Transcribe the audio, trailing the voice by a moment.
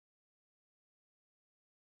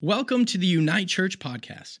Welcome to the Unite Church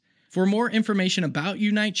podcast. For more information about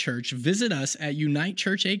Unite Church, visit us at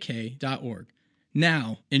unitechurchak.org.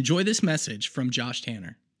 Now, enjoy this message from Josh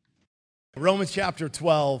Tanner. Romans chapter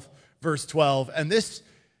 12, verse 12. And this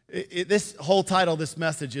whole title of this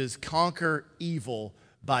message is Conquer Evil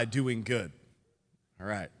by Doing Good. All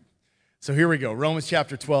right. So here we go. Romans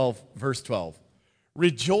chapter 12, verse 12.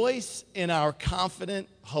 Rejoice in our confident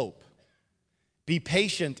hope. Be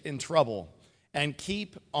patient in trouble and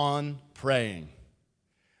keep on praying.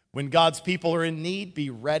 When God's people are in need, be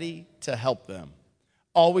ready to help them.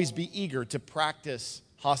 Always be eager to practice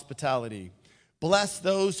hospitality. Bless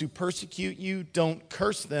those who persecute you. Don't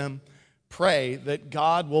curse them. Pray that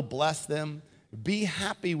God will bless them. Be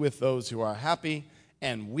happy with those who are happy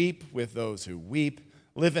and weep with those who weep.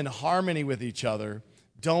 Live in harmony with each other.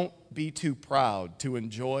 Don't be too proud to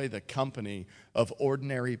enjoy the company of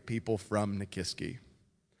ordinary people from Nikiski.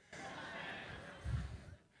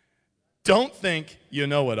 Don't think you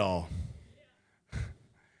know it all.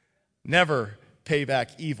 Never pay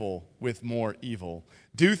back evil with more evil.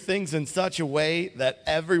 Do things in such a way that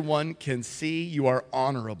everyone can see you are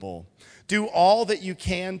honorable. Do all that you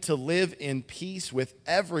can to live in peace with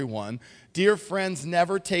everyone. Dear friends,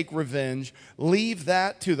 never take revenge. Leave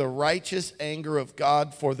that to the righteous anger of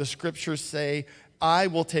God, for the scriptures say, I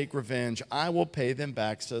will take revenge. I will pay them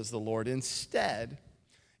back, says the Lord. Instead,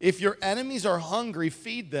 if your enemies are hungry,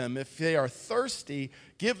 feed them. If they are thirsty,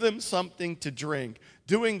 give them something to drink.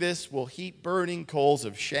 Doing this will heap burning coals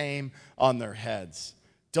of shame on their heads.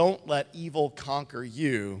 Don't let evil conquer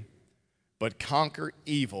you, but conquer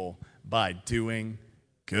evil by doing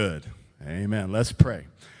good. Amen. Let's pray.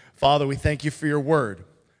 Father, we thank you for your word.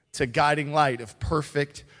 It's a guiding light of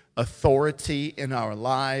perfect authority in our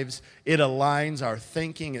lives. It aligns our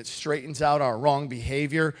thinking. It straightens out our wrong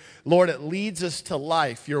behavior. Lord, it leads us to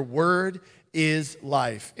life. Your word is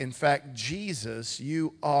life. In fact, Jesus,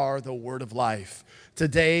 you are the word of life.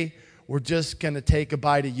 Today, we're just going to take a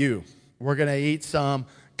bite of you. We're going to eat some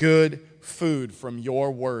good food from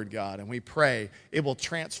your word, God. And we pray it will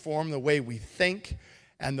transform the way we think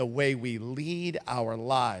and the way we lead our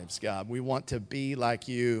lives, God. We want to be like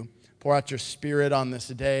you. Pour out your spirit on this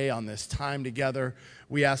day, on this time together.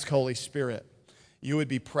 We ask, Holy Spirit, you would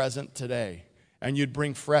be present today and you'd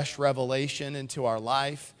bring fresh revelation into our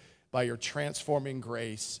life by your transforming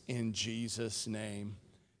grace in Jesus' name.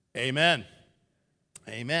 Amen.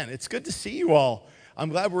 Amen. It's good to see you all. I'm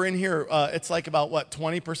glad we're in here. It's like about,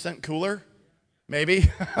 20% cooler? Maybe.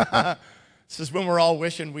 This is when we're all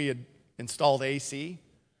wishing we had installed AC,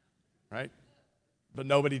 right? But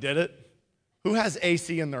nobody did it. Who has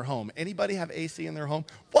AC in their home? Anybody have AC in their home?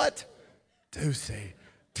 What? Do say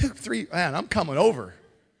 2, 3. Man, I'm coming over.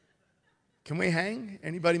 Can we hang?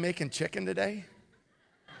 Anybody making chicken today?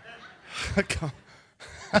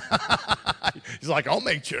 He's like, I'll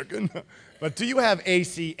make chicken. But do you have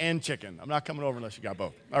AC and chicken? I'm not coming over unless you got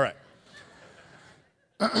both. All right.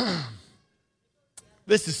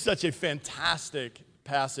 This is such a fantastic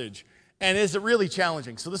passage. And is it really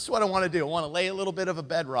challenging? So this is what I want to do. I want to lay a little bit of a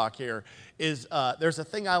bedrock here. There's a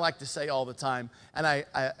thing I like to say all the time, and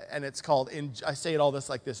it's called, I say it all this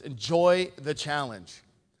like this, enjoy the challenge.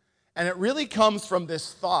 And it really comes from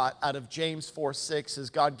this thought out of James 4:6,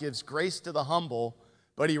 as God gives grace to the humble,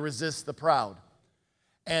 but he resists the proud.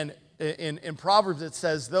 And in Proverbs it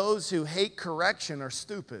says, those who hate correction are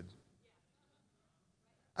stupid.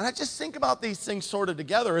 And I just think about these things sort of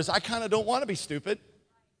together as I kind of don't want to be stupid.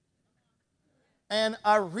 And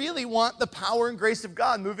I really want the power and grace of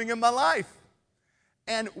God moving in my life.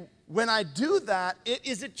 And when I do that, it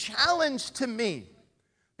is a challenge to me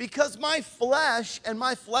because my flesh and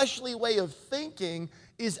my fleshly way of thinking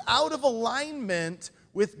is out of alignment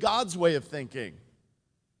with God's way of thinking.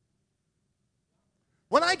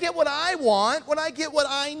 When I get what I want, when I get what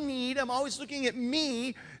I need, I'm always looking at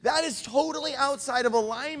me. That is totally outside of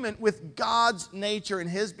alignment with God's nature and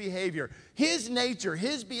his behavior. His nature,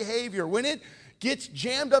 his behavior, when it gets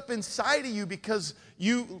jammed up inside of you because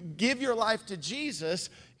you give your life to Jesus,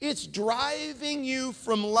 it's driving you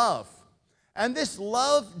from love. And this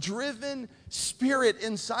love-driven spirit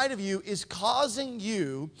inside of you is causing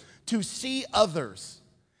you to see others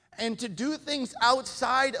and to do things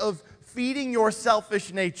outside of feeding your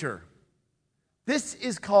selfish nature. This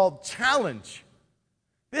is called challenge.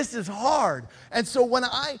 This is hard. And so when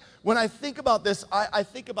I think about this, I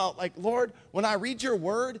think about like, Lord, when I read your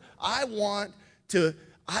word, I want to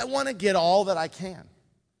get all that I can.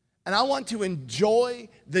 And I want to enjoy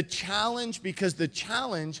the challenge because the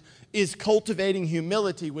challenge is cultivating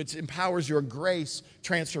humility, which empowers your grace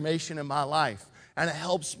transformation in my life. And it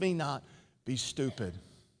helps me not be stupid.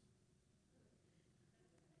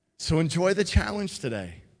 So enjoy the challenge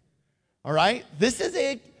today. All right?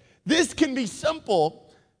 This can be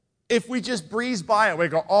simple if we just breeze by it. We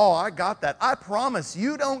go, oh, I got that. I promise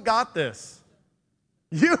you don't got this.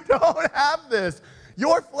 You don't have this.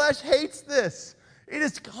 Your flesh hates this. It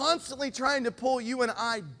is constantly trying to pull you and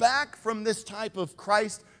I back from this type of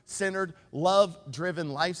Christ-centered,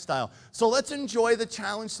 love-driven lifestyle. So let's enjoy the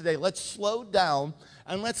challenge today. Let's slow down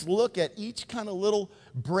and let's look at each kind of little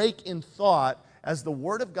break in thought as the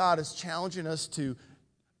Word of God is challenging us to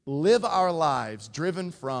live our lives driven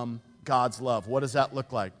from God's love. What does that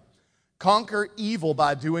look like? Conquer evil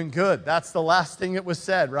by doing good. That's the last thing that was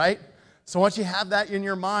said, right? So once you have that in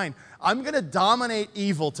your mind, I'm going to dominate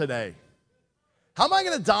evil today. How am I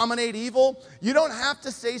going to dominate evil? You don't have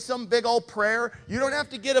to say some big old prayer. You don't have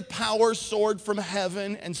to get a power sword from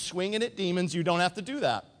heaven and swing it at demons. You don't have to do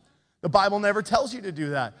that. The Bible never tells you to do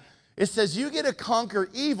that. It says you get to conquer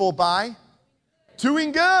evil by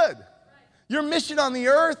doing good. Your mission on the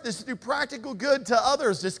earth is to do practical good to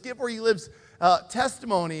others. This Give Where You Live's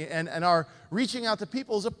testimony and our reaching out to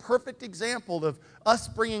people is a perfect example of us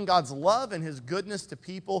bringing God's love and His goodness to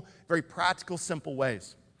people in very practical, simple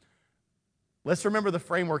ways. Let's remember the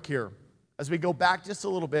framework here. As we go back just a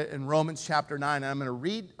little bit in Romans chapter 9, and I'm going to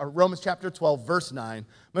read Romans chapter 12, verse 9. I'm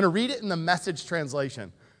going to read it in the Message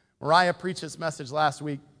translation. Mariah preached this message last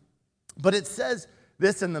week. But it says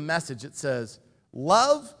this in the Message. It says,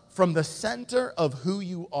 love from the center of who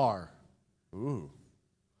you are. Ooh.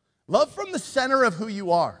 Love from the center of who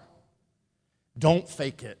you are. Don't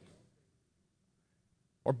fake it.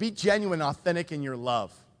 Or be genuine, authentic in your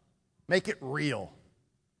love. Make it real.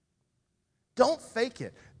 Don't fake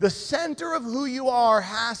it. The center of who you are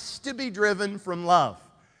has to be driven from love.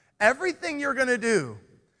 Everything you're going to do,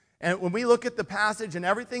 and when we look at the passage and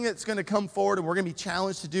everything that's going to come forward and we're going to be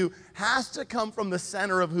challenged to do, has to come from the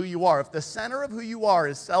center of who you are. If the center of who you are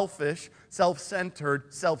is selfish,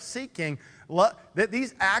 self-centered, self-seeking,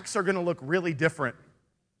 these acts are going to look really different.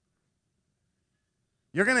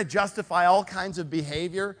 You're going to justify all kinds of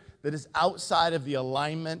behavior that is outside of the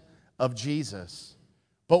alignment of Jesus.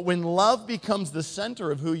 But when love becomes the center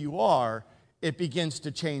of who you are, it begins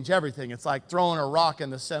to change everything. It's like throwing a rock in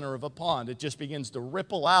the center of a pond. It just begins to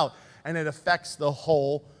ripple out, and it affects the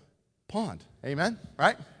whole pond. Amen?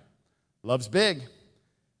 Right? Love's big,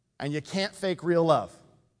 and you can't fake real love.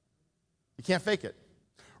 You can't fake it.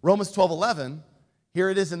 Romans 12:11, here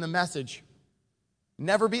it is in the Message.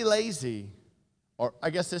 Never be lazy. Or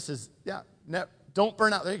I guess this is, don't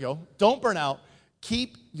burn out. There you go. Don't burn out.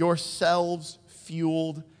 Keep yourselves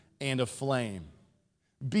fueled and aflame.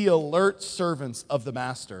 Be alert servants of the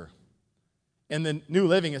master. In the New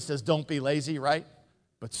Living, it says, don't be lazy, right?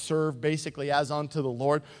 But serve basically as unto the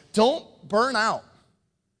Lord. Don't burn out.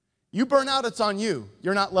 You burn out, it's on you.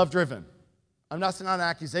 You're not love-driven. That's not an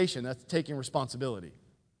accusation. That's taking responsibility.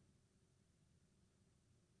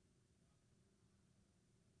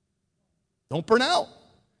 Don't burn out.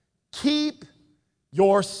 Keep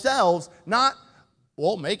yourselves,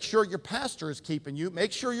 make sure your pastor is keeping you.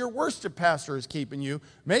 Make sure your worship pastor is keeping you.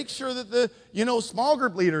 Make sure that the, small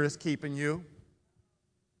group leader is keeping you.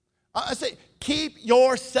 I say, keep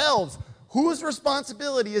yourselves. Whose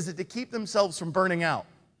responsibility is it to keep themselves from burning out?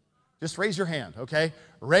 Just raise your hand, okay?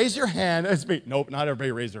 Raise your hand. It's me. Nope, not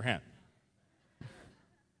everybody raise their hand.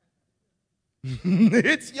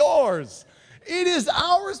 It's yours. It is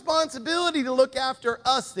our responsibility to look after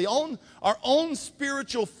us, our own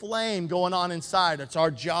spiritual flame going on inside. It's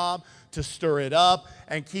our job to stir it up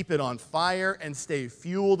and keep it on fire and stay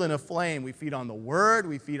fueled in a flame. We feed on the Word,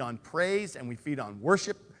 we feed on praise, and we feed on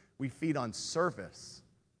worship. We feed on service.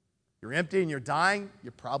 You're empty and you're dying,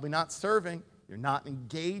 you're probably not serving. You're not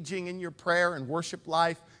engaging in your prayer and worship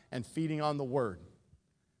life and feeding on the Word.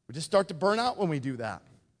 We just start to burn out when we do that.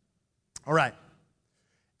 All right.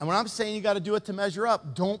 And when I'm saying you got to do it to measure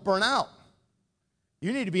up, don't burn out.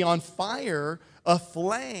 You need to be on fire,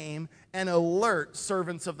 aflame, and alert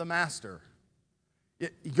servants of the master. You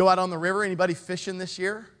go out on the river, anybody fishing this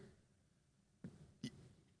year?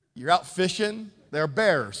 You're out fishing, there are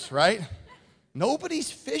bears, right? Nobody's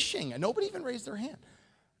fishing. Nobody even raised their hand.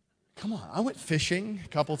 Come on, I went fishing a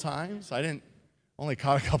couple times. Only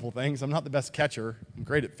caught a couple things. I'm not the best catcher. I'm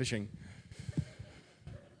great at fishing.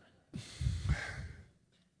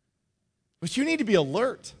 But you need to be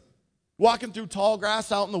alert. Walking through tall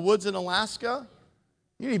grass out in the woods in Alaska,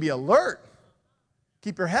 you need to be alert.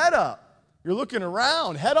 Keep your head up. You're looking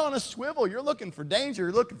around, head on a swivel. You're looking for danger.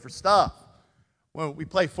 You're looking for stuff. When we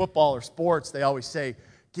play football or sports, they always say,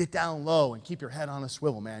 get down low and keep your head on a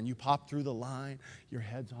swivel, man. You pop through the line, your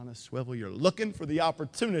head's on a swivel. You're looking for the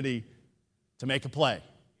opportunity to make a play.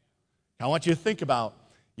 I want you to think about,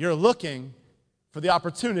 You're looking for the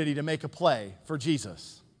opportunity to make a play for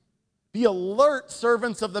Jesus. Be alert,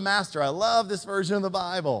 servants of the master. I love this version of the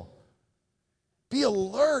Bible. Be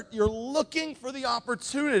alert. You're looking for the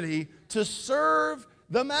opportunity to serve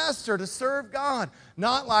the master, to serve God.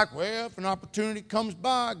 Not like, well, if an opportunity comes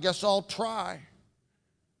by, I guess I'll try.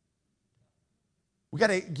 We got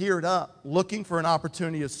to get geared up, looking for an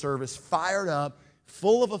opportunity of service, fired up,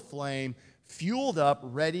 full of a flame, fueled up,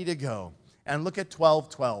 ready to go. And look at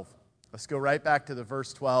 12:12. Let's go right back to the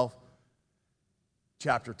verse 12,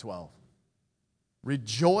 chapter 12.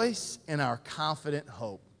 Rejoice in our confident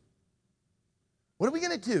hope. What are we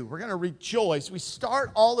going to do? We're going to rejoice. We start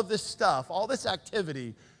all of this stuff, all this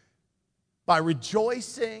activity, by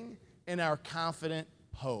rejoicing in our confident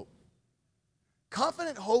hope.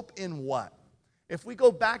 Confident hope in what? If we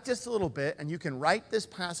go back just a little bit, and you can write this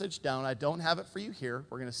passage down. I don't have it for you here.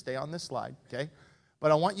 We're going to stay on this slide, okay? But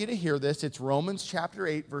I want you to hear this. It's Romans chapter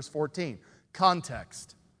 8, verse 14.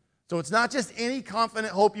 Context. So it's not just any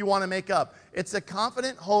confident hope you want to make up. It's a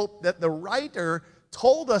confident hope that the writer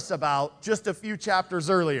told us about just a few chapters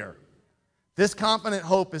earlier. This confident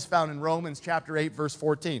hope is found in Romans chapter 8, verse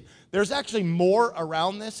 14. There's actually more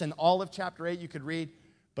around this in all of chapter 8 you could read,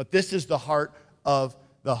 but this is the heart of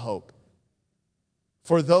the hope.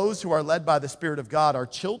 For those who are led by the Spirit of God are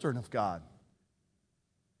children of God.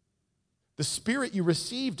 The Spirit you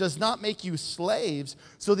receive does not make you slaves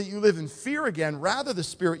so that you live in fear again. Rather, the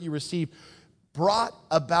Spirit you received brought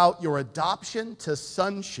about your adoption to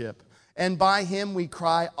sonship. And by him we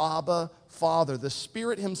cry, Abba, Father. The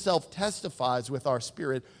Spirit himself testifies with our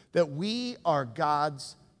spirit that we are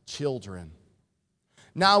God's children.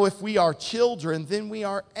 Now, if we are children, then we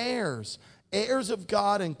are heirs, heirs of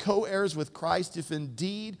God and co-heirs with Christ, if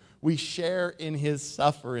indeed we share in his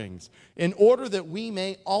sufferings, in order that we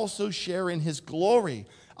may also share in his glory.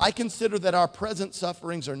 I consider that our present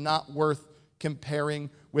sufferings are not worth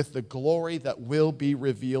comparing with the glory that will be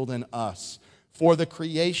revealed in us. For the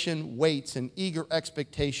creation waits in eager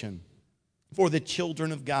expectation for the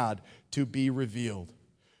children of God to be revealed.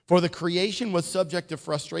 For the creation was subject to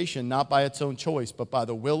frustration, not by its own choice, but by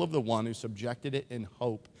the will of the one who subjected it in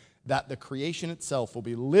hope that the creation itself will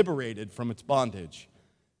be liberated from its bondage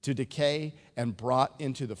to decay and brought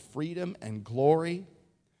into the freedom and glory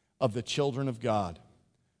of the children of God.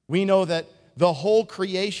 We know that the whole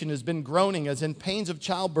creation has been groaning as in pains of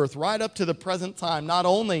childbirth right up to the present time. Not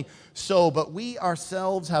only so, but we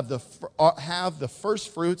ourselves have the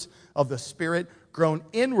first fruits of the Spirit grown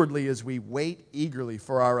inwardly as we wait eagerly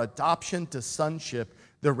for our adoption to sonship,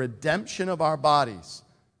 the redemption of our bodies.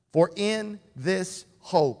 For in this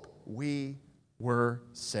hope we were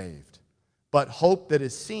saved. But hope that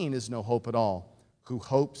is seen is no hope at all. Who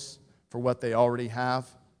hopes for what they already have?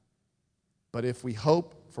 But if we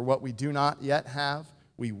hope for what we do not yet have,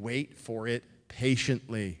 we wait for it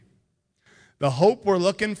patiently. The hope we're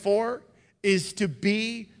looking for is to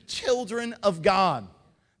be children of God.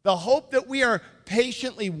 The hope that we are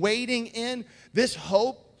patiently waiting in, this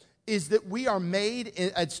hope is that we are made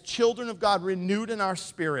as children of God, renewed in our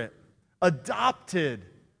spirit, adopted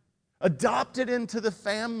into the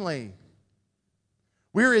family.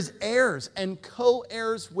 We're his heirs and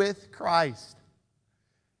co-heirs with Christ.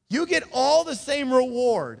 You get all the same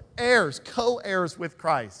reward, heirs, co-heirs with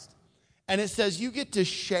Christ. And it says you get to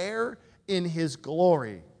share in his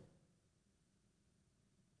glory.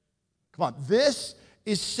 Come on, this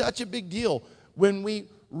is such a big deal. When we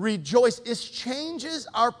rejoice, it changes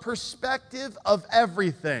our perspective of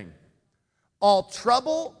everything. All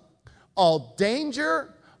trouble, all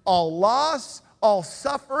danger, all loss, all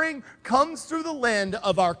suffering comes through the lens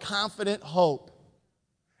of our confident hope.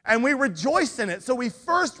 And we rejoice in it. So we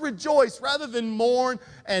first rejoice rather than mourn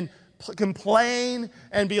and complain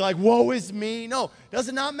and be like, woe is me. No, it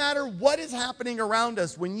does not matter what is happening around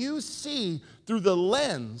us. When you see through the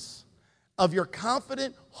lens of your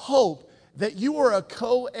confident hope that you are a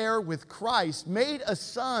co-heir with Christ, made a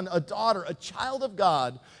son, a daughter, a child of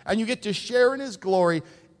God, and you get to share in his glory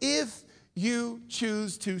if you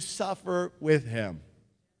choose to suffer with him.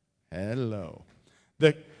 Hello.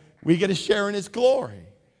 We get to share in his glory.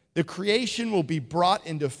 The creation will be brought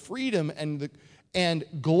into freedom and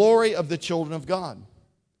glory of the children of God.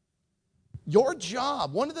 Your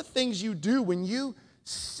job, one of the things you do when you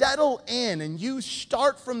settle in and you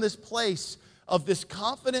start from this place of this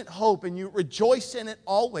confident hope and you rejoice in it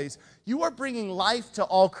always, you are bringing life to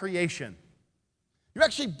all creation. You're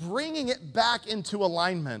actually bringing it back into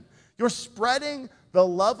alignment. You're spreading the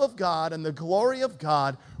love of God and the glory of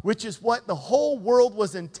God, which is what the whole world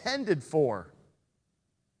was intended for.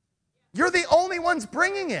 You're the only ones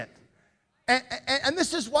bringing it. And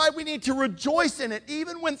this is why we need to rejoice in it,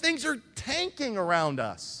 even when things are tanking around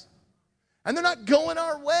us and they're not going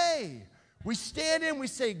our way. We stand in, we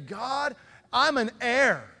say, God, I'm an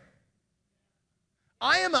heir.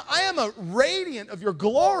 I am a radiant of your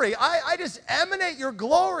glory. I just emanate your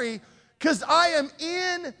glory because I am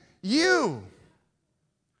in you.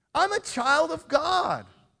 I'm a child of God.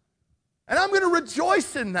 And I'm going to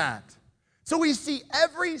rejoice in that. So we see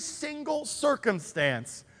every single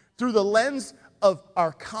circumstance through the lens of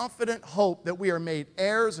our confident hope that we are made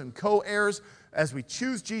heirs and co-heirs. As we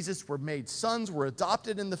choose Jesus, we're made sons, we're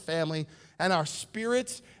adopted in the family, and our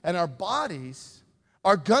spirits and our bodies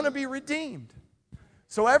are going to be redeemed.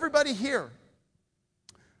 So everybody here,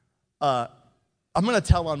 I'm going to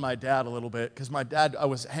tell on my dad a little bit, because my dad, I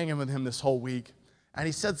was hanging with him this whole week, and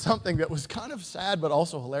he said something that was kind of sad but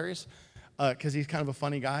also hilarious, because he's kind of a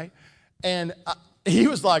funny guy. And he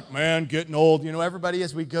was like, man, getting old. You know, everybody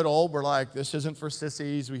as we get old, we're like, this isn't for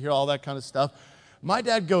sissies. We hear all that kind of stuff. My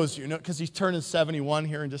dad goes, you know, because he's turning 71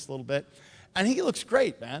 here in just a little bit, and he looks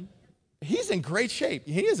great, man. He's in great shape.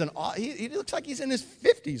 He looks like he's in his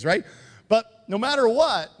 50s, right? But no matter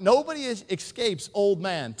what, nobody escapes old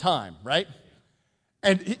man time, right?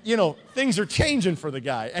 And, you know, things are changing for the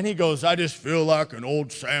guy. And he goes, I just feel like an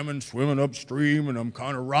old salmon swimming upstream, and I'm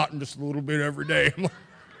kind of rotting just a little bit every day. I'm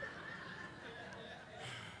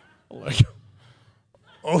like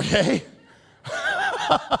okay.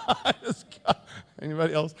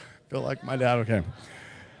 Anybody else feel like my dad? Okay.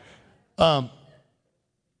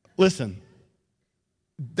 Listen,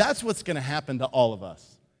 that's what's going to happen to all of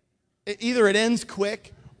us. Either it ends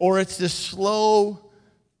quick or it's this slow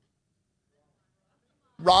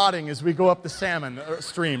rotting as we go up the salmon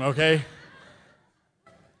stream, okay?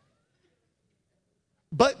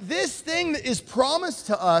 But this thing that is promised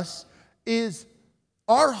to us is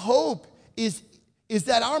our hope is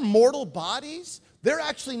that our mortal bodies, they're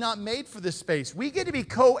actually not made for this space. We get to be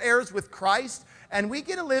co-heirs with Christ, and we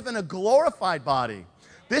get to live in a glorified body.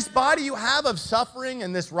 This body you have of suffering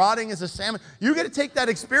and this rotting as a salmon, you get to take that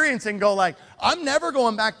experience and go like, I'm never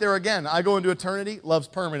going back there again. I go into eternity. Love's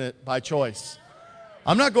permanent by choice.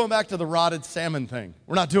 I'm not going back to the rotted salmon thing.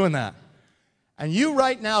 We're not doing that. And you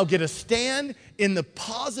right now get to stand in the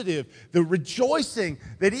positive, the rejoicing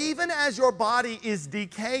that even as your body is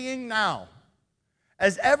decaying now,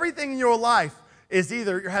 as everything in your life is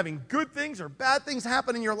either you're having good things or bad things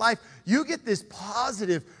happen in your life, you get this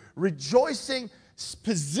positive, rejoicing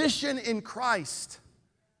position in Christ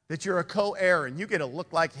that you're a co-heir and you get to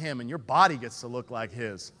look like him and your body gets to look like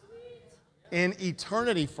his. In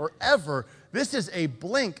eternity, forever, this is a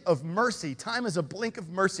blink of mercy. Time is a blink of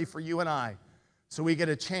mercy for you and I. So we get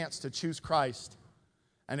a chance to choose Christ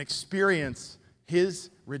and experience his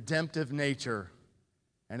redemptive nature,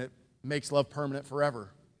 and it makes love permanent forever.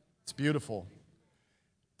 It's beautiful.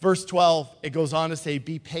 Verse 12, it goes on to say,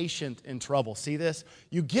 be patient in trouble. See this?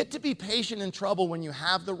 You get to be patient in trouble when you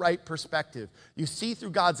have the right perspective. You see through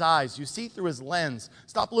God's eyes. You see through his lens.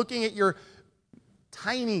 Stop looking at your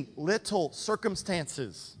tiny little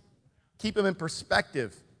circumstances. Keep them in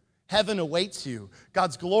perspective. Heaven awaits you.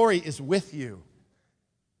 God's glory is with you.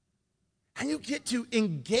 And you get to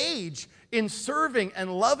engage in serving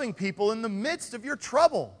and loving people in the midst of your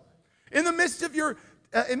trouble, in the midst of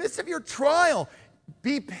your trial.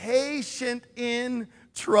 Be patient in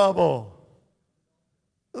trouble.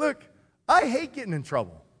 Look, I hate getting in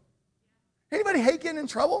trouble. Anybody hate getting in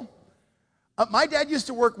trouble? My dad used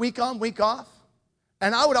to work week on, week off,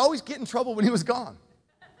 and I would always get in trouble when he was gone.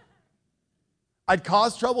 I'd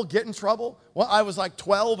cause trouble, get in trouble. Well, I was like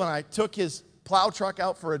 12, and I took his plow truck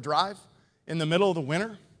out for a drive in the middle of the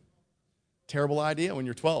winter. Terrible idea when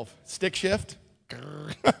you're 12. Stick shift.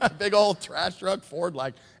 Big old trash truck, Ford,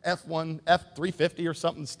 like F350 or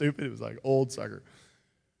something stupid. It was like old sucker.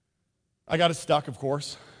 I got it stuck, of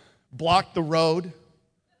course. Blocked the road.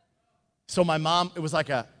 So my mom, it was like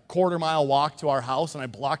a quarter-mile walk to our house, and I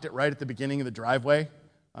blocked it right at the beginning of the driveway.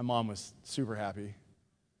 My mom was super happy.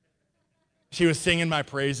 She was singing my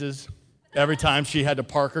praises every time she had to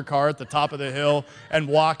park her car at the top of the hill and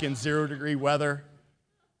walk in 0-degree weather.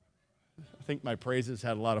 I think my praises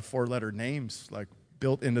had a lot of 4-letter names like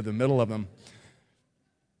built into the middle of them.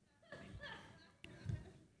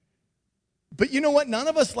 But you know what? None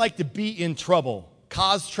of us like to be in trouble,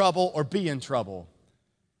 cause trouble, or be in trouble.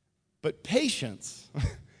 But patience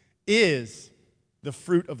is the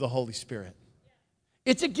fruit of the Holy Spirit.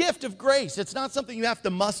 It's a gift of grace. It's not something you have to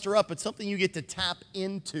muster up. It's something you get to tap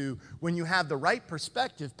into. When you have the right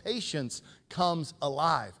perspective, patience comes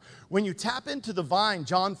alive. When you tap into the vine,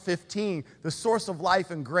 John 15, the source of life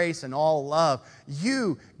and grace and all love,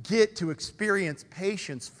 you get to experience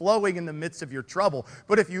patience flowing in the midst of your trouble.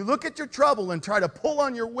 But if you look at your trouble and try to pull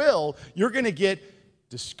on your will, you're going to get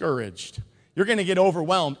discouraged. You're going to get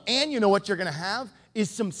overwhelmed. And you know what you're going to have is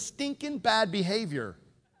some stinking bad behavior.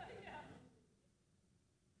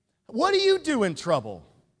 What do you do in trouble?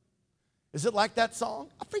 Is it like that song?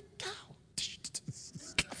 I freak out.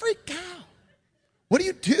 I freak out. What do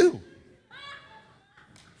you do?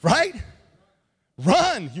 Right?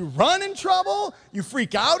 Run. You run in trouble. You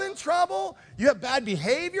freak out in trouble. You have bad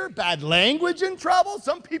behavior, bad language in trouble.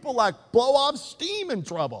 Some people like blow off steam in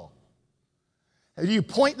trouble. And do you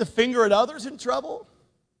point the finger at others in trouble?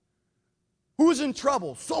 Who's in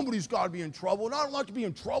trouble? Somebody's got to be in trouble. And I don't like to be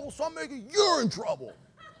in trouble, so I'm making you're in trouble.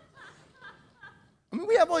 I mean,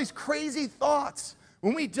 we have all these crazy thoughts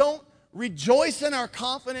when we don't rejoice in our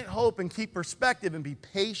confident hope and keep perspective and be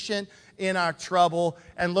patient in our trouble.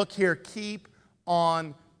 And look here, keep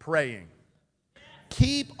on praying.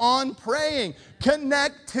 Keep on praying.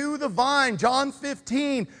 Connect to the vine. John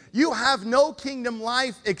 15, you have no kingdom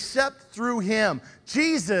life except through him.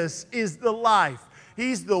 Jesus is the life.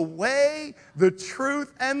 He's the way, the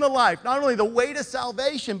truth, and the life. Not only the way to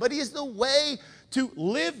salvation, but he is the way to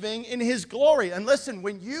living in his glory. And listen,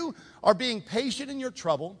 when you are being patient in your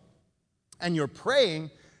trouble and you're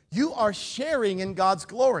praying, you are sharing in God's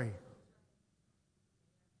glory.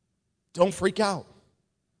 Don't freak out.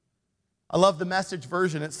 I love the Message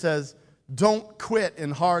version. It says, don't quit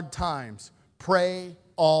in hard times. Pray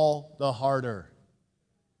all the harder.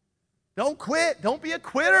 Don't quit. Don't be a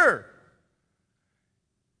quitter.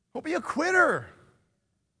 Don't be a quitter.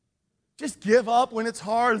 Just give up when it's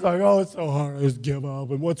hard. It's like, oh, it's so hard. I just give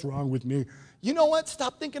up. And what's wrong with me? You know what?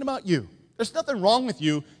 Stop thinking about you. There's nothing wrong with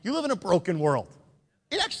you. You live in a broken world.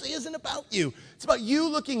 It actually isn't about you. It's about you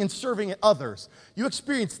looking and serving others. You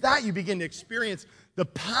experience that. You begin to experience the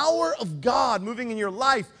power of God moving in your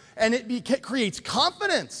life, and it creates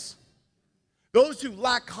confidence. Those who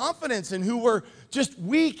lack confidence and who were just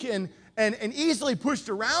weak and easily pushed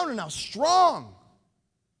around are now strong.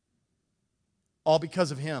 All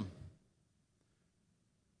because of him.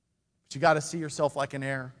 But you got to see yourself like an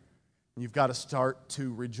heir, and you've got to start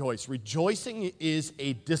to rejoice. Rejoicing is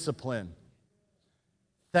a discipline.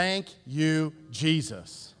 Thank you,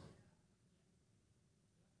 Jesus.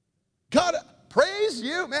 God, praise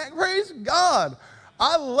you, man. Praise God.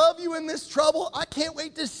 I love you in this trouble. I can't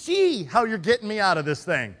wait to see how you're getting me out of this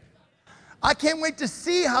thing. I can't wait to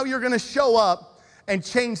see how you're going to show up and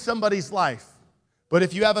change somebody's life. But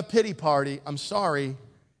if you have a pity party, I'm sorry,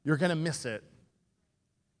 you're going to miss it.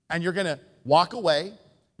 And you're going to walk away,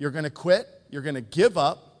 you're going to quit, you're going to give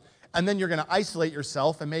up, and then you're going to isolate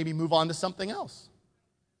yourself and maybe move on to something else.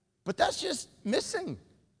 But that's just missing.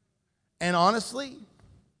 And honestly,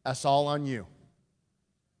 that's all on you.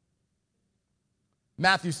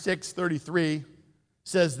 Matthew 6:33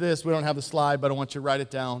 says this. We don't have the slide, but I want you to write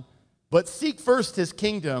it down. But seek first his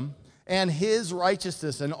kingdom and his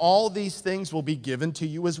righteousness, and all these things will be given to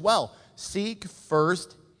you as well. Seek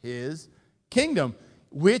first his kingdom,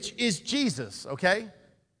 which is Jesus, okay?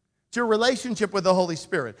 It's your relationship with the Holy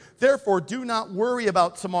Spirit. Therefore, do not worry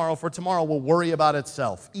about tomorrow, for tomorrow will worry about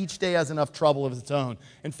itself. Each day has enough trouble of its own.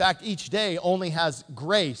 In fact, each day only has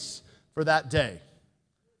grace for that day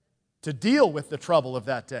to deal with the trouble of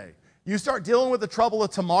that day. You start dealing with the trouble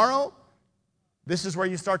of tomorrow, this is where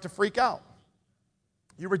you start to freak out.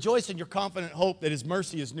 You rejoice in your confident hope that his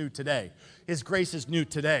mercy is new today. His grace is new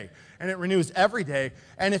today. And it renews every day.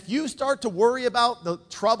 And if you start to worry about the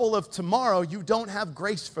trouble of tomorrow, you don't have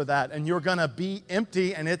grace for that. And you're going to be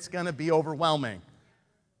empty and it's going to be overwhelming.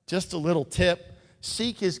 Just a little tip.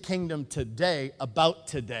 Seek his kingdom today, about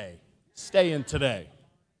today. Stay in today.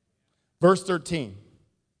 Verse 13.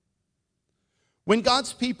 When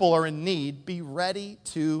God's people are in need, be ready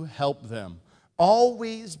to help them.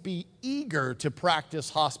 Always be eager to practice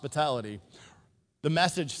hospitality. The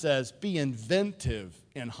Message says, be inventive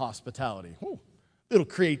in hospitality. Ooh, little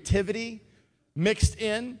creativity mixed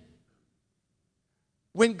in.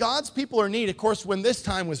 When God's people are in need, of course, when this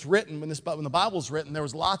time was written, when the Bible was written, there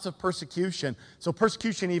was lots of persecution. So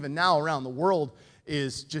persecution even now around the world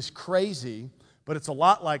is just crazy, but it's a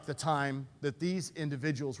lot like the time that these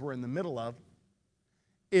individuals were in the middle of,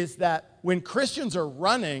 is that when Christians are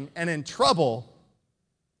running and in trouble,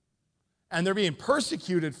 and they're being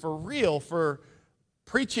persecuted for real for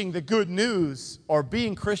preaching the good news or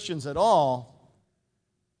being Christians at all,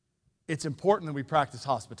 it's important that we practice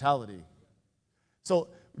hospitality. So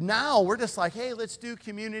now we're just like, hey, let's do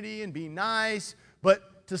community and be nice.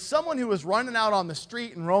 But to someone who was running out on the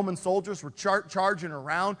street and Roman soldiers were charging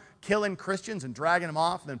around, killing Christians and dragging them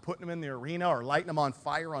off and then putting them in the arena or lighting them on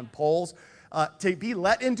fire on poles, to be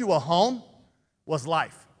let into a home was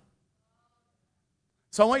life.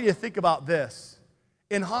 So I want you to think about this.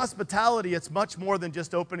 In hospitality, it's much more than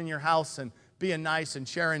just opening your house and being nice and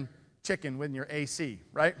sharing chicken with your AC,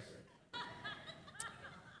 right?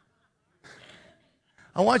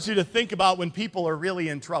 I want you to think about when people are really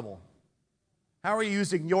in trouble. How are you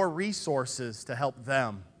using your resources to help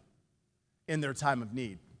them in their time of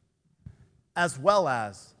need? As well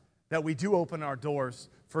as that we do open our doors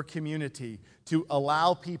for community to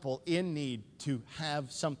allow people in need to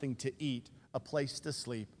have something to eat, a place to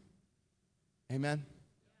sleep. Amen?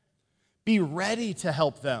 Be ready to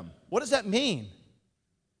help them. What does that mean?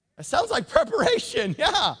 It sounds like preparation,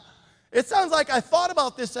 yeah. It sounds like I thought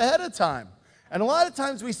about this ahead of time. And a lot of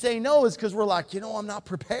times we say no is because we're like, I'm not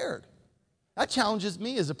prepared. That challenges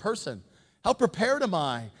me as a person. How prepared am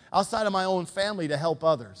I outside of my own family to help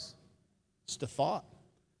others? Just a thought.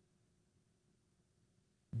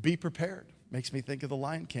 Be prepared. Makes me think of the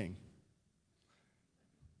Lion King.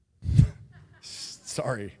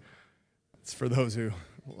 Sorry. It's for those who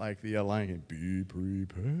like the Lion King. Be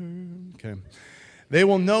prepared. Okay. They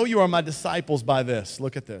will know you are my disciples by this.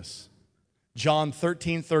 Look at this. John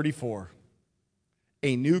 13:34.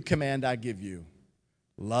 A new command I give you.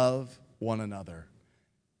 Love one another.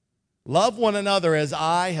 Love one another as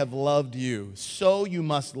I have loved you. So you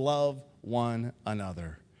must love one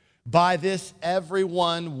another. By this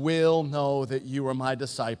everyone will know that you are my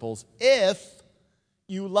disciples if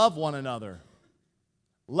you love one another.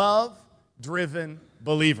 Love-driven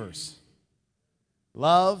believers.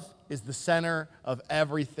 Love is the center of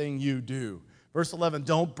everything you do. Verse 11,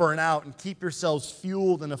 don't burn out and keep yourselves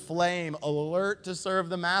fueled in a flame, alert to serve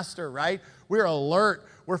the master, right? We're alert.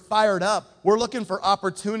 We're fired up. We're looking for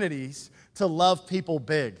opportunities to love people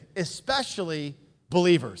big, especially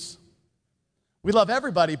believers. We love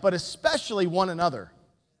everybody, but especially one another.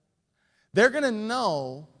 They're going to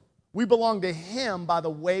know we belong to Him by the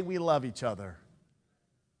way we love each other.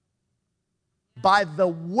 By the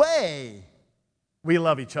way we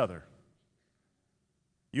love each other.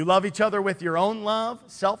 You love each other with your own love,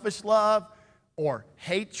 selfish love, or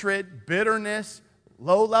hatred, bitterness,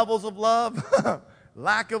 low levels of love,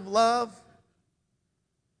 lack of love,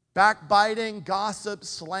 backbiting, gossip,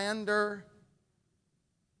 slander,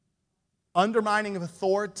 undermining of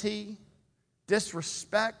authority,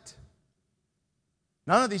 disrespect.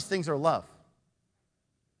 None of these things are love.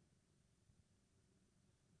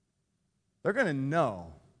 They're going to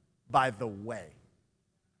know by the way.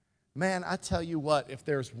 Man, I tell you what, if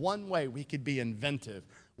there's one way we could be inventive,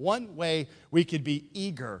 one way we could be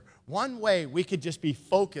eager, one way we could just be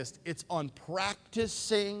focused, it's on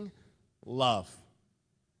practicing love.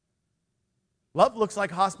 Love looks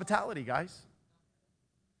like hospitality, guys.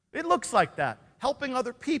 It looks like that. Helping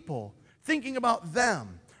other people, thinking about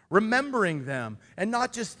them, remembering them, and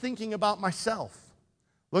not just thinking about myself.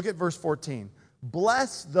 Look at verse 14.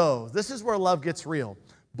 Bless those. This is where love gets real.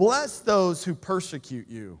 Bless those who persecute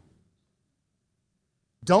you.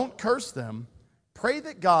 Don't curse them. Pray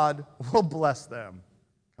that God will bless them.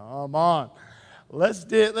 Come on. Let's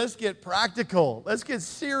get practical. Let's get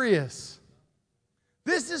serious.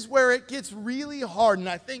 This is where it gets really hard. And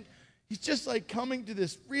I think he's just like coming to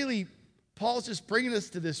this Paul's just bringing us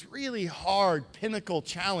to this really hard pinnacle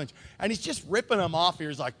challenge. And he's just ripping them off here.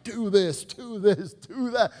 He's like, do this, do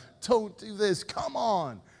that. Don't do this. Come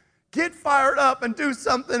on. Get fired up and do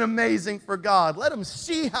something amazing for God. Let them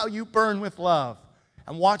see how you burn with love.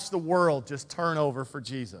 And watch the world just turn over for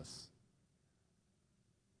Jesus.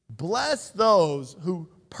 Bless those who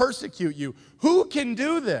persecute you. Who can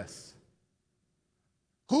do this?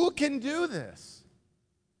 Who can do this?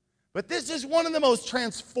 But this is one of the most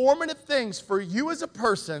transformative things for you as a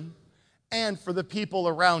person and for the people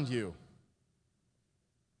around you.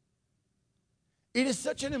 It is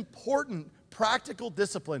such an important practical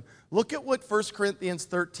discipline. Look at what 1 Corinthians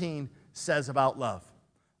 13 says about love.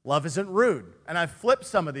 Love isn't rude. And I've flipped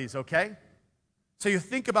some of these, okay? So you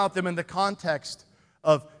think about them in the context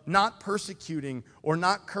of not persecuting or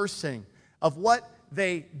not cursing, of what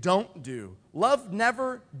they don't do. Love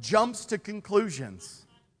never jumps to conclusions,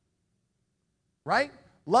 right?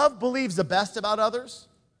 Love believes the best about others.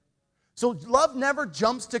 So love never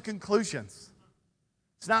jumps to conclusions.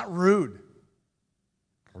 It's not rude.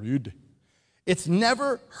 It's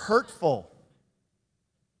never hurtful.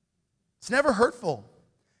 It's never hurtful.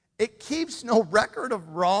 It keeps no record of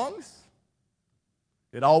wrongs.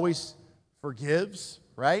 It always forgives,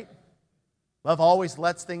 right? Love always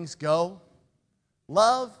lets things go.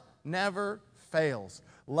 Love never fails.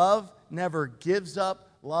 Love never gives up.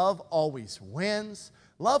 Love always wins.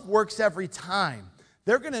 Love works every time.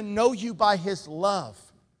 They're going to know you by his love.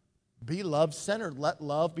 Be love-centered. Let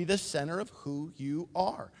love be the center of who you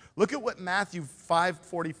are. Look at what Matthew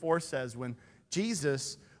 5:44 says when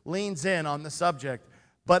Jesus leans in on the subject.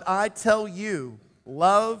 But I tell you,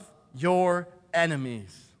 love your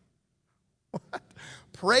enemies. What?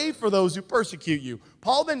 Pray for those who persecute you.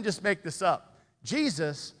 Paul didn't just make this up.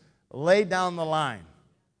 Jesus laid down the line.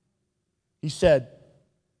 He said,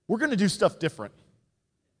 we're going to do stuff different.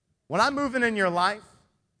 When I'm moving in your life,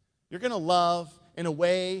 you're going to love in a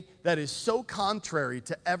way that is so contrary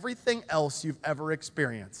to everything else you've ever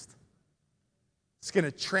experienced. It's going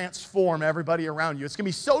to transform everybody around you. It's going to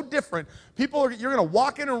be so different. You're going to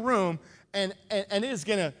walk in a room and it is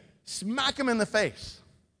going to smack them in the face.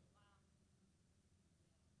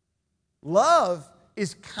 Love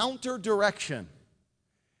is counter-direction.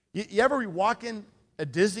 You ever walk in a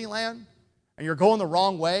Disneyland and you're going the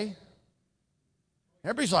wrong way?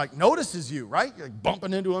 Everybody's like, notices you, right? You're like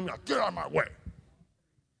bumping into them. You're like, get out of my way.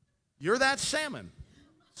 You're that salmon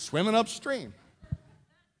swimming upstream.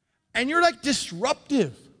 And you're like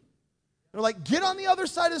disruptive. They're like, get on the other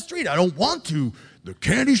side of the street. I don't want to. The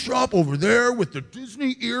candy shop over there with the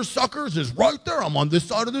Disney ear suckers is right there. I'm on this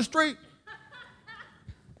side of the street.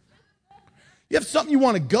 You have something you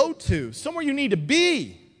want to go to, somewhere you need to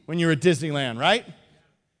be when you're at Disneyland, right?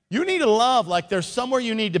 You need to love like there's somewhere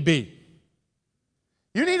you need to be.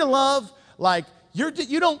 You need to love like you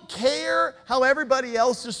don't care how everybody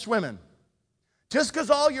else is swimming. Just because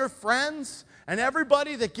all your friends and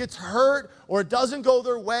everybody that gets hurt or it doesn't go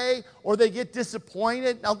their way or they get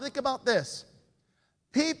disappointed. Now think about this.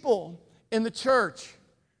 People in the church,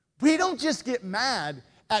 we don't just get mad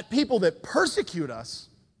at people that persecute us.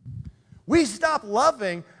 We stop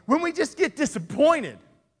loving when we just get disappointed.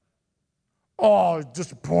 Oh, it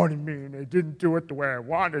disappointed me and they didn't do it the way I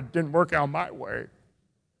wanted. It didn't work out my way.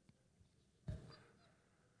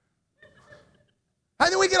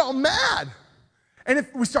 And then we get all mad. And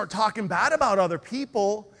if we start talking bad about other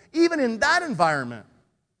people, even in that environment,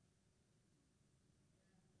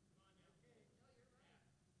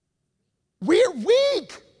 we're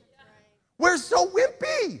weak. We're so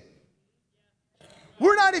wimpy.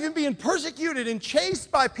 We're not even being persecuted and chased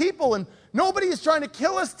by people, and nobody is trying to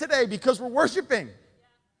kill us today because we're worshiping.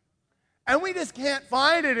 And we just can't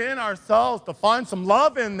find it in ourselves to find some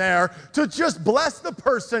love in there to just bless the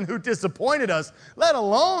person who disappointed us, let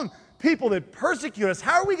alone people that persecute us.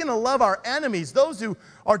 How are we going to love our enemies, those who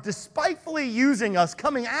are despitefully using us,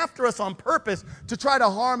 coming after us on purpose to try to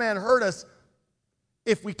harm and hurt us,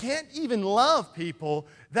 if we can't even love people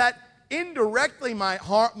that indirectly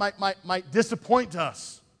might disappoint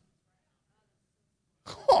us?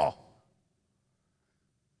 Oh.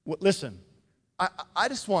 Well, listen, I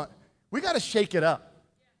just want, we got to shake it up.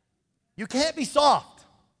 You can't be soft.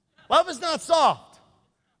 Love is not soft.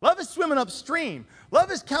 Love is swimming upstream.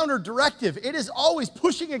 Love is counter-directive. It is always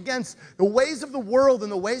pushing against the ways of the world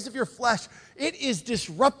and the ways of your flesh. It is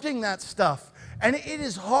disrupting that stuff. And it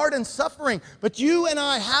is hard and suffering. But you and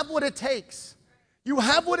I have what it takes. You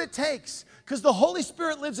have what it takes because the Holy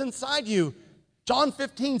Spirit lives inside you. John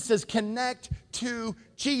 15 says, connect to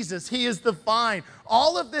Jesus. He is the vine.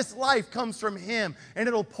 All of this life comes from him, and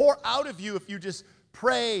it'll pour out of you if you just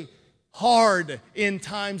pray hard in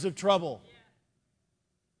times of trouble.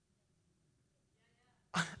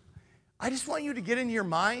 I just want you to get into your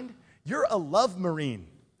mind, you're a love marine.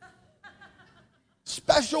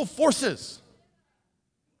 Special forces.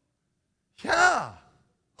 Yeah.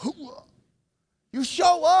 You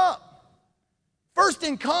show up. First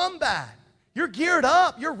in combat. You're geared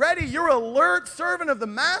up. You're ready. You're an alert servant of the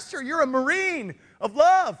master. You're a marine of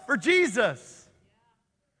love for Jesus.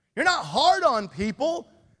 You're not hard on people,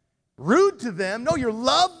 rude to them. No, you're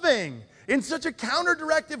loving in such a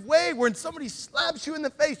counter-directive way where when somebody slaps you in the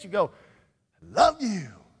face, you go, I love you.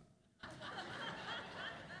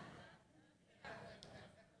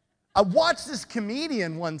 I watched this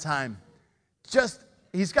comedian one time.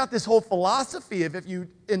 He's got this whole philosophy of if you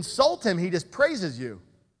insult him, he just praises you.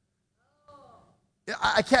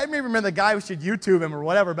 I can't even remember the guy who should YouTube him or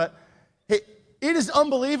whatever, but it is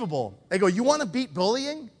unbelievable. They go, you want to beat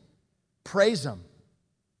bullying? Praise him.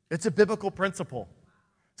 It's a biblical principle.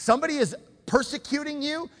 Somebody is persecuting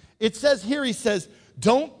you. It says here, he says,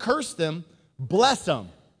 don't curse them, bless them.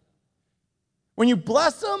 When you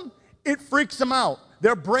bless them, it freaks them out.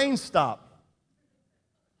 Their brains stop.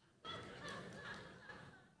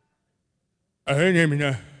 I ain't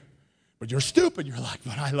even, but you're stupid. You're like,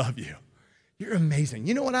 but I love you. You're amazing.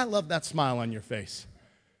 You know what? I love that smile on your face.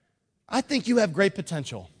 I think you have great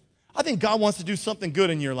potential. I think God wants to do something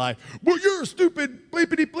good in your life. Well, you're a stupid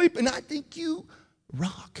bleepity bleep, and I think you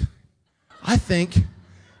rock. I think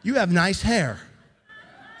you have nice hair.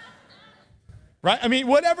 Right? I mean,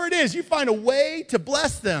 whatever it is, you find a way to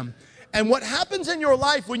bless them. And what happens in your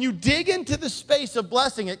life when you dig into the space of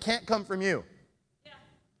blessing, it can't come from you.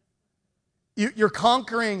 You're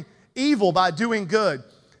conquering evil by doing good.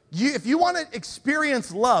 If you want to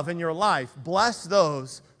experience love in your life, bless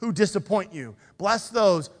those who disappoint you. Bless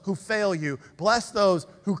those who fail you. Bless those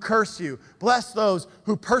who curse you. Bless those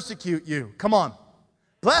who persecute you. Come on.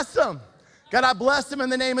 Bless them. God, I bless them in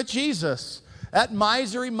the name of Jesus. That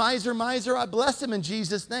miser, I bless him in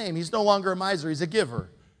Jesus' name. He's no longer a miser, he's a giver.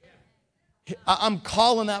 I'm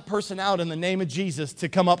calling that person out in the name of Jesus to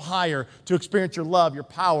come up higher, to experience your love, your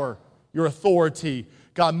power, your authority.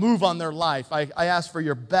 God, move on their life. I ask for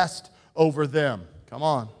your best over them. Come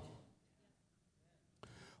on.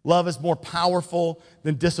 Love is more powerful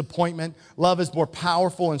than disappointment. Love is more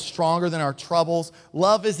powerful and stronger than our troubles.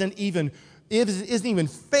 Love isn't even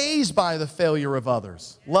fazed by the failure of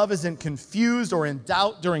others. Love isn't confused or in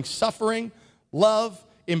doubt during suffering. Love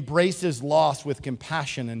embraces loss with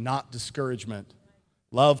compassion and not discouragement.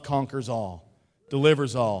 Love conquers all,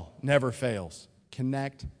 delivers all, never fails.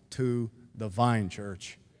 Connect to the vine,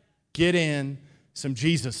 church. Get in some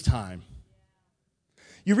Jesus time.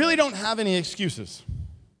 You really don't have any excuses.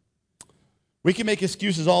 We can make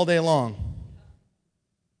excuses all day long,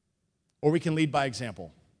 or we can lead by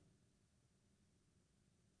example.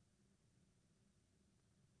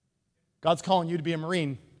 God's calling you to be a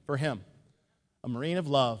Marine for him. A Marine of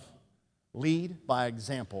love. Lead by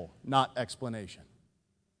example, not explanation.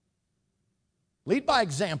 Lead by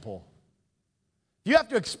example. If you have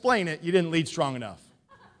to explain it, you didn't lead strong enough.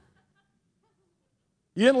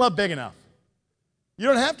 You didn't love big enough. You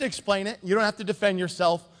don't have to explain it. You don't have to defend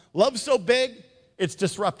yourself. Love so big, it's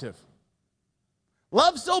disruptive.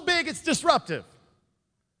 Love so big, it's disruptive.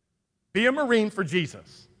 Be a Marine for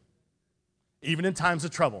Jesus, even in times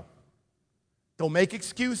of trouble. Don't make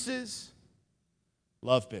excuses.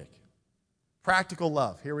 Love big. Practical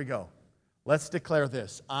love. Here we go. Let's declare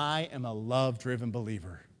this. I am a love-driven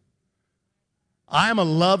believer. I am a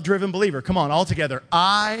love-driven believer. Come on, all together.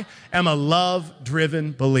 I am a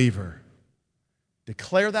love-driven believer.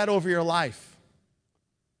 Declare that over your life.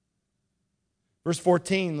 Verse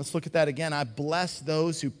 14, let's look at that again. I bless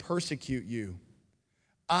those who persecute you.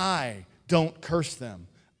 I don't curse them.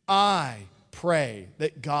 I pray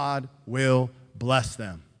that God will bless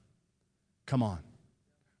them. Come on.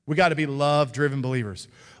 We got to be love-driven believers.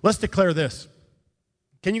 Let's declare this.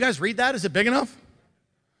 Can you guys read that? Is it big enough?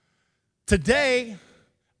 Today,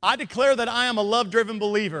 I declare that I am a love-driven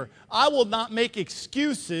believer. I will not make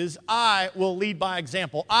excuses. I will lead by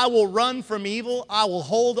example. I will run from evil. I will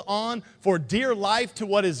hold on for dear life to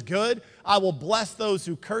what is good. I will bless those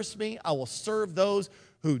who curse me. I will serve those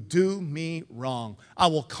who do me wrong. I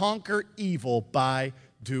will conquer evil by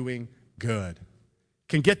doing good. You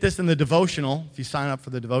can get this in the devotional. If you sign up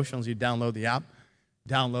for the devotionals, you download the app,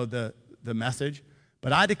 download the message.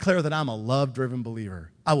 But I declare that I'm a love-driven believer.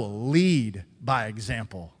 I will lead by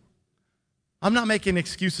example. I'm not making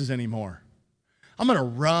excuses anymore. I'm going to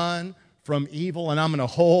run from evil and I'm going to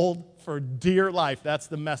hold for dear life. That's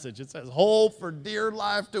the message. It says, hold for dear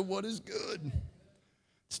life to what is good.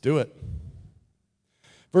 Let's do it.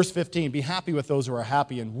 Verse 15, be happy with those who are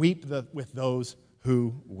happy and weep with those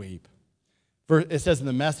who weep. It says in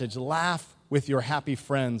the message, laugh with your happy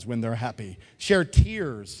friends when they're happy. Share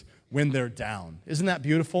tears when they're down. Isn't that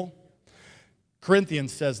beautiful?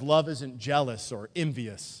 Corinthians says love isn't jealous or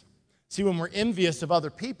envious. See, when we're envious of other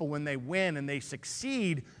people, when they win and they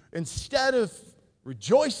succeed, instead of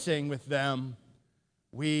rejoicing with them,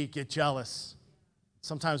 we get jealous.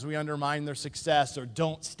 Sometimes we undermine their success or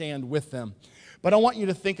don't stand with them. But I want you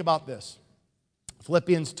to think about this.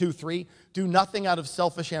 Philippians 2:3, do nothing out of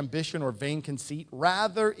selfish ambition or vain conceit.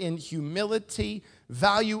 Rather, in humility,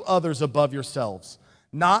 value others above yourselves,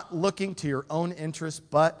 not looking to your own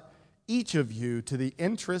interest, but each of you to the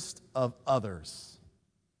interest of others.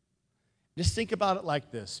 Just think about it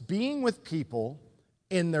like this. Being with people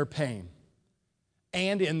in their pain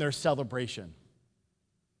and in their celebration.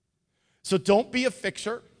 So don't be a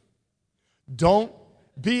fixer. Don't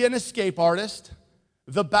be an escape artist,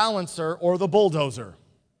 the balancer, or the bulldozer.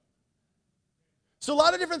 So a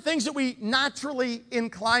lot of different things that we naturally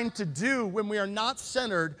incline to do when we are not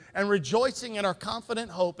centered and rejoicing in our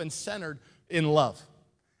confident hope and centered in love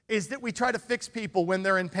is that we try to fix people when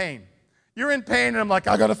they're in pain. You're in pain and I'm like,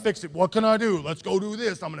 I got to fix it. What can I do? Let's go do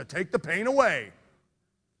this. I'm going to take the pain away.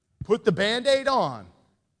 Put the Band-Aid on.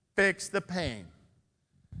 Fix the pain.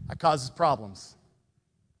 That causes problems.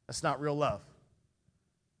 That's not real love.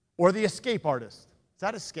 Or the escape artist. Is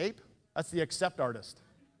that escape? That's the accept artist.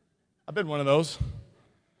 I've been one of those.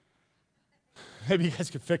 Maybe you guys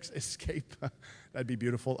could fix escape. That'd be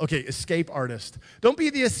beautiful. Okay, escape artist. Don't be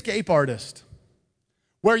the escape artist.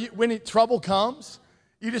 Where when trouble comes,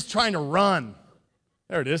 you're just trying to run.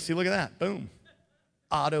 There it is. See, look at that. Boom.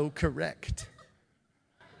 Auto-correct.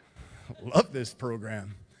 Love this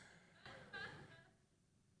program.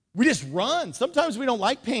 We just run. Sometimes we don't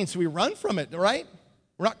like pain, so we run from it, right?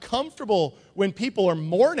 We're not comfortable when people are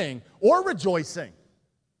mourning or rejoicing.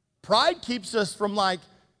 Pride keeps us from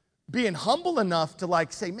being humble enough to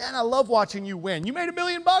say, man, I love watching you win. You made $1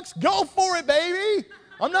 million? Go for it, baby.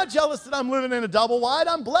 I'm not jealous that I'm living in a double wide.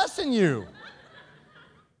 I'm blessing you.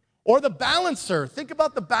 Or the balancer. Think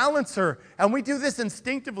about the balancer. And we do this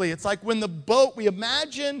instinctively. It's like when the boat, we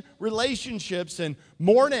imagine relationships and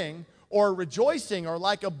mourning or rejoicing are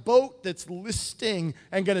like a boat that's listing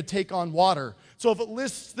and going to take on water. So if it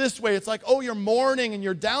lists this way, it's like, oh, you're mourning and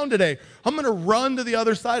you're down today. I'm going to run to the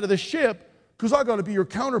other side of the ship because I got to be your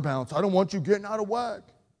counterbalance. I don't want you getting out of whack.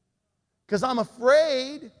 Because I'm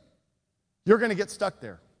afraid you're going to get stuck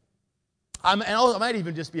there. I might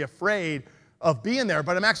even just be afraid of being there,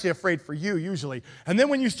 but I'm actually afraid for you usually. And then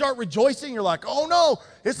when you start rejoicing, you're like, oh no,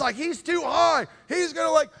 it's like he's too high. He's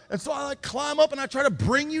going to and so I climb up and I try to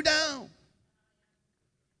bring you down.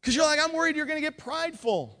 Because you're like, I'm worried you're going to get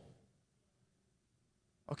prideful.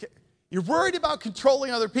 Okay, you're worried about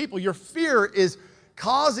controlling other people. Your fear is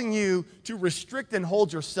causing you to restrict and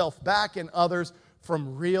hold yourself back and others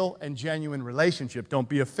from real and genuine relationship. Don't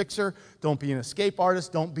be a fixer. Don't be an escape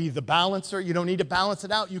artist. Don't be the balancer. You don't need to balance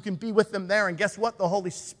it out. You can be with them there. And guess what? The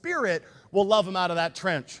Holy Spirit will love them out of that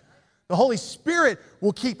trench. The Holy Spirit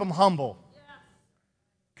will keep them humble.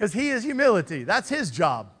 Because He is humility. That's His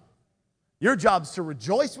job. Your job is to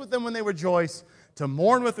rejoice with them when they rejoice, to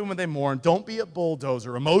mourn with them when they mourn. Don't be a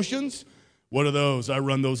bulldozer. Emotions? What are those? I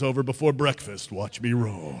run those over before breakfast. Watch me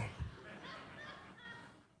roll.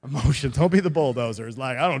 Emotions. Don't be the bulldozer. It's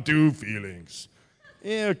like, I don't do feelings.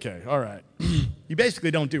 Yeah, okay, all right. You basically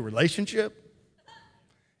don't do relationship,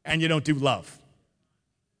 and you don't do love.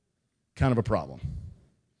 Kind of a problem.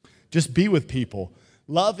 Just be with people.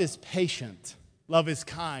 Love is patient. Love is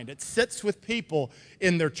kind. It sits with people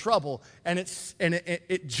in their trouble, and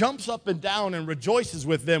it jumps up and down and rejoices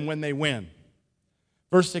with them when they win.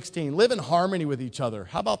 Verse 16, live in harmony with each other.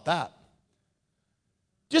 How about that?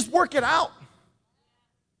 Just work it out.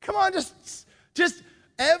 Come on, just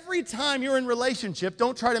every time you're in relationship,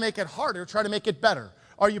 don't try to make it harder, try to make it better.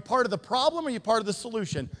 Are you part of the problem or are you part of the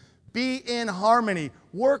solution? Be in harmony.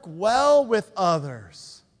 Work well with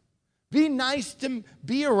others. Be nice to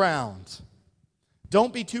be around.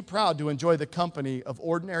 Don't be too proud to enjoy the company of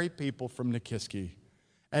ordinary people from Nikiski.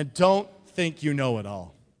 And don't think you know it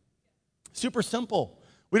all. Super simple.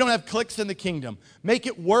 We don't have cliques in the kingdom. Make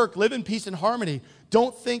it work. Live in peace and harmony.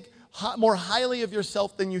 Don't think more highly of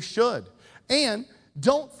yourself than you should. And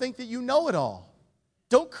don't think that you know it all.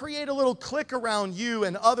 Don't create a little clique around you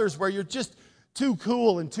and others where you're just too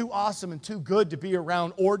cool and too awesome and too good to be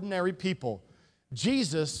around ordinary people.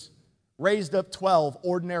 Jesus raised up 12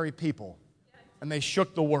 ordinary people, and they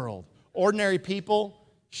shook the world. Ordinary people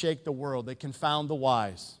shake the world. They confound the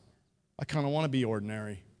wise. I kind of want to be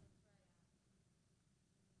ordinary.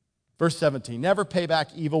 Verse 17, never pay back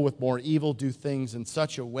evil with more evil. Do things in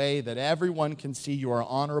such a way that everyone can see you are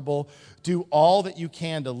honorable. Do all that you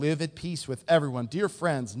can to live at peace with everyone. Dear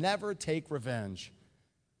friends, never take revenge.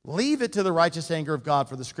 Leave it to the righteous anger of God,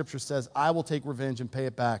 for the scripture says, I will take revenge and pay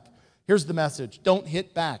it back. Here's the message. Don't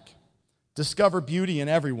hit back. Discover beauty in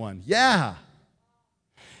everyone. Yeah.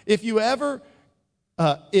 If you've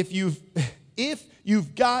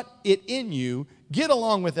got it in you, get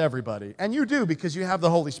along with everybody. And you do because you have the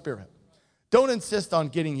Holy Spirit. Don't insist on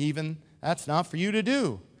getting even. That's not for you to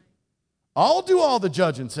do. I'll do all the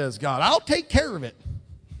judging, says God. I'll take care of it.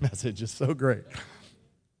 Message is so great.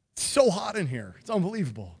 It's so hot in here. It's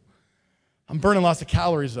unbelievable. I'm burning lots of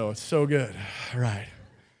calories, though. It's so good. All right.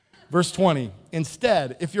 Verse 20.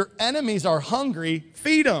 Instead, if your enemies are hungry,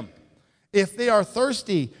 feed them. If they are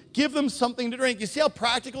thirsty, give them something to drink. You see how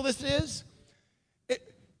practical this is?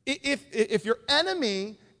 If your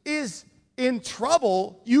enemy is in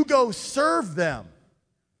trouble, you go serve them.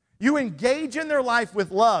 You engage in their life with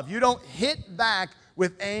love. You don't hit back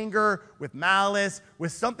with anger, with malice,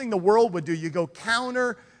 with something the world would do. You go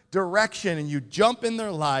counter direction and you jump in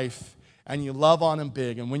their life and you love on them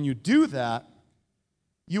big. And when you do that,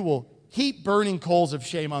 you will heap burning coals of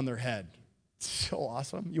shame on their head. It's so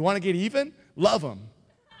awesome. You want to get even? Love them.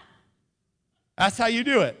 That's how you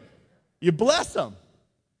do it. You bless them.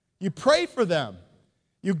 You pray for them.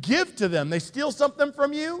 You give to them. They steal something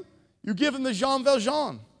from you, you give them the Jean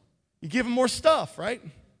Valjean. You give them more stuff, right?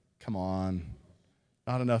 Come on.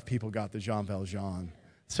 Not enough people got the Jean Valjean.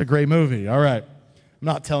 It's a great movie. All right. I'm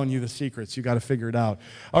not telling you the secrets. You got to figure it out.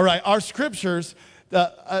 All right. Our scriptures,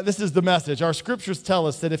 this is the message. Our scriptures tell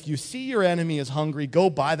us that if you see your enemy is hungry, go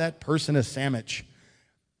buy that person a sandwich.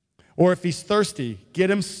 Or if he's thirsty, get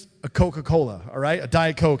him a Coca-Cola, all right? A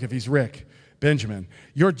Diet Coke if he's Rick Benjamin.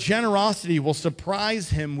 Your generosity will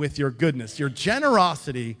surprise him with your goodness. Your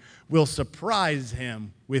generosity will surprise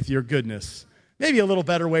him with your goodness. Maybe a little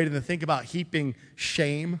better way to think about heaping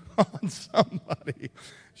shame on somebody.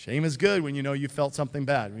 Shame is good when you know you felt something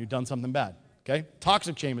bad, when you've done something bad, okay?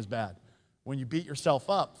 Toxic shame is bad. When you beat yourself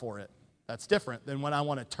up for it, that's different than when I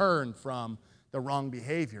want to turn from the wrong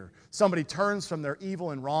behavior. Somebody turns from their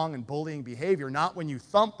evil and wrong and bullying behavior, not when you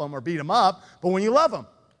thump them or beat them up, but when you love them.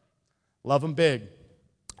 Love them big.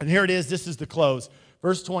 And here it is. This is the close.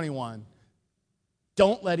 Verse 21.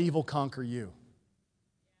 Don't let evil conquer you,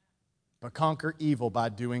 but conquer evil by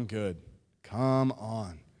doing good. Come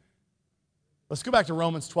on. Let's go back to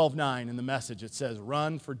Romans 12:9 in the Message. It says,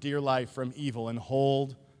 run for dear life from evil and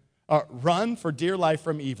hold, run for dear life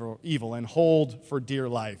from evil and hold for dear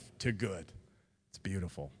life to good. It's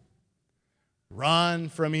beautiful. Run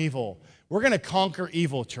from evil. We're going to conquer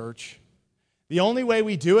evil, church. The only way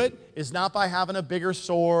we do it is not by having a bigger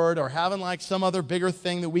sword or having like some other bigger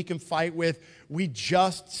thing that we can fight with. We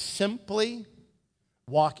just simply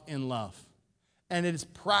walk in love. And it is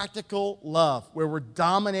practical love where we're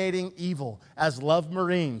dominating evil as love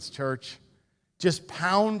Marines, church. Just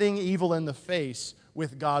pounding evil in the face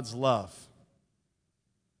with God's love.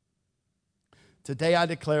 Today I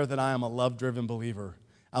declare that I am a love-driven believer.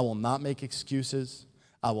 I will not make excuses.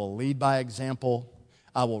 I will lead by example.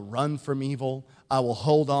 I will run from evil. I will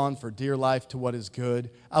hold on for dear life to what is good.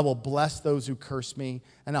 I will bless those who curse me,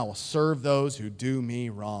 and I will serve those who do me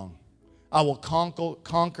wrong. I will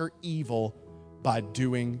conquer evil by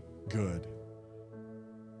doing good.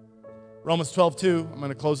 Romans 12:2, I'm going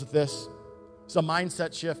to close with this. It's a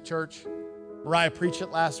mindset shift, church. Mariah preached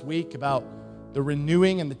it last week about the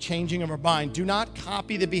renewing and the changing of our mind. Do not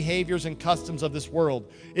copy the behaviors and customs of this world.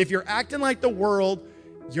 If you're acting like the world,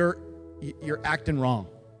 you're acting wrong.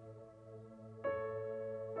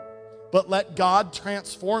 But let God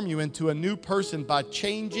transform you into a new person by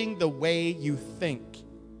changing the way you think.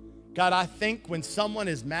 God, I think when someone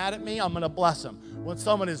is mad at me, I'm going to bless them. When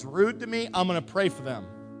someone is rude to me, I'm going to pray for them.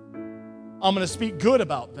 I'm going to speak good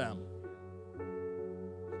about them.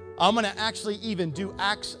 I'm going to actually even do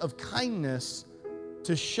acts of kindness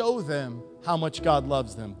to show them how much God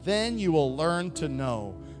loves them. Then you will learn to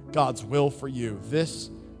know God's will for you,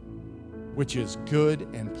 this which is good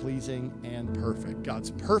and pleasing and perfect.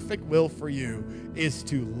 God's perfect will for you is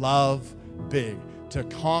to love big, to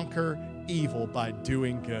conquer evil by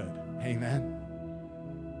doing good.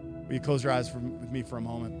 Amen. Will you close your eyes with me for a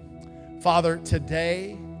moment? Father,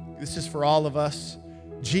 today, this is for all of us.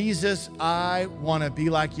 Jesus, I want to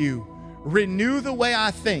be like you. Renew the way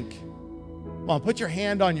I think. Come on, put your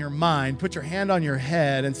hand on your mind, put your hand on your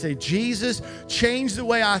head and say, Jesus, change the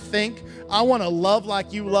way I think. I want to love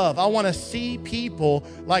like you love. I want to see people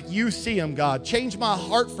like you see them, God. Change my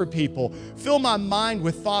heart for people. Fill my mind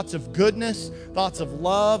with thoughts of goodness, thoughts of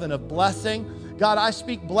love and of blessing. God, I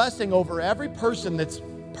speak blessing over every person that's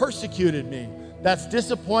persecuted me, that's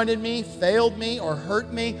disappointed me, failed me, or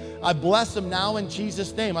hurt me. I bless them now in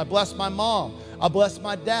Jesus' name. I bless my mom. I bless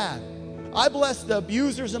my dad. I bless the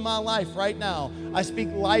abusers in my life right now. I speak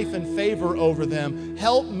life and favor over them.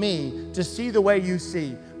 Help me to see the way you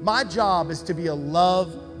see. My job is to be a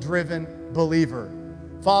love-driven believer.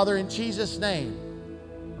 Father, in Jesus' name,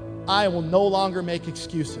 I will no longer make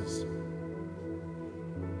excuses.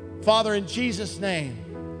 Father, in Jesus' name,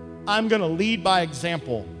 I'm going to lead by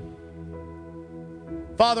example.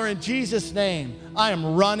 Father, in Jesus' name, I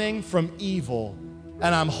am running from evil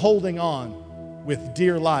and I'm holding on with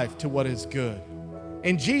dear life to what is good.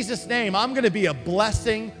 In Jesus' name, I'm going to be a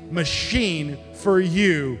blessing machine for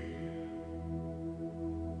you.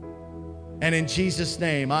 And in Jesus'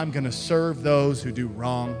 name, I'm going to serve those who do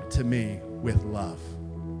wrong to me with love.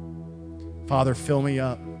 Father, fill me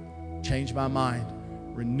up, change my mind,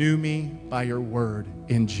 renew me by your word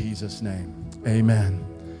in Jesus' name. Amen.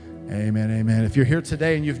 Amen, amen. If you're here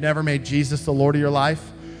today and you've never made Jesus the Lord of your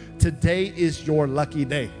life, today is your lucky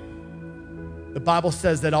day. The Bible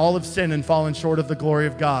says that all have sinned and fallen short of the glory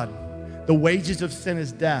of God. The wages of sin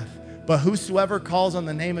is death, but whosoever calls on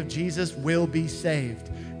the name of Jesus will be saved.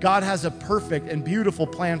 God has a perfect and beautiful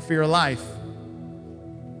plan for your life.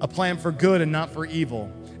 a plan for good and not for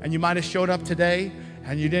evil. And you might have showed up today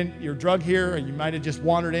and you're drug here, or you might have just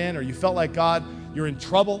wandered in, or you felt like, God, you're in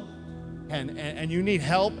trouble and you need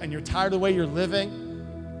help and you're tired of the way you're living.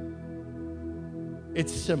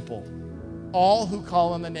 It's simple. All who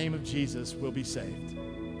call on the name of Jesus will be saved.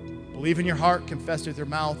 Believe in your heart, confess with your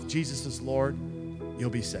mouth, Jesus is Lord, you'll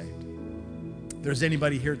be saved. If there's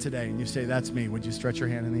anybody here today and you say, that's me, would you stretch your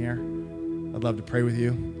hand in the air? I'd love to pray with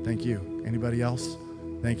you. Thank you. Anybody else?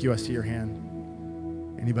 Thank you. I see your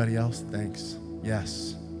hand. Anybody else? Thanks.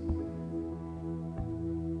 Yes.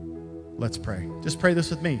 Let's pray. Just pray this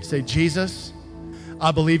with me. Say, Jesus,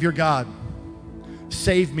 I believe you're God.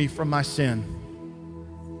 Save me from my sin.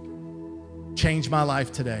 Change my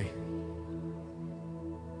life today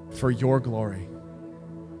for your glory.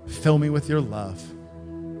 Fill me with your love.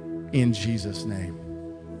 In Jesus'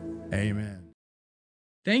 name, amen.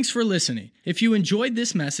 Thanks for listening. If you enjoyed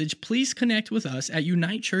this message, please connect with us at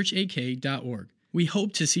unitechurchak.org. We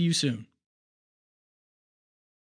hope to see you soon.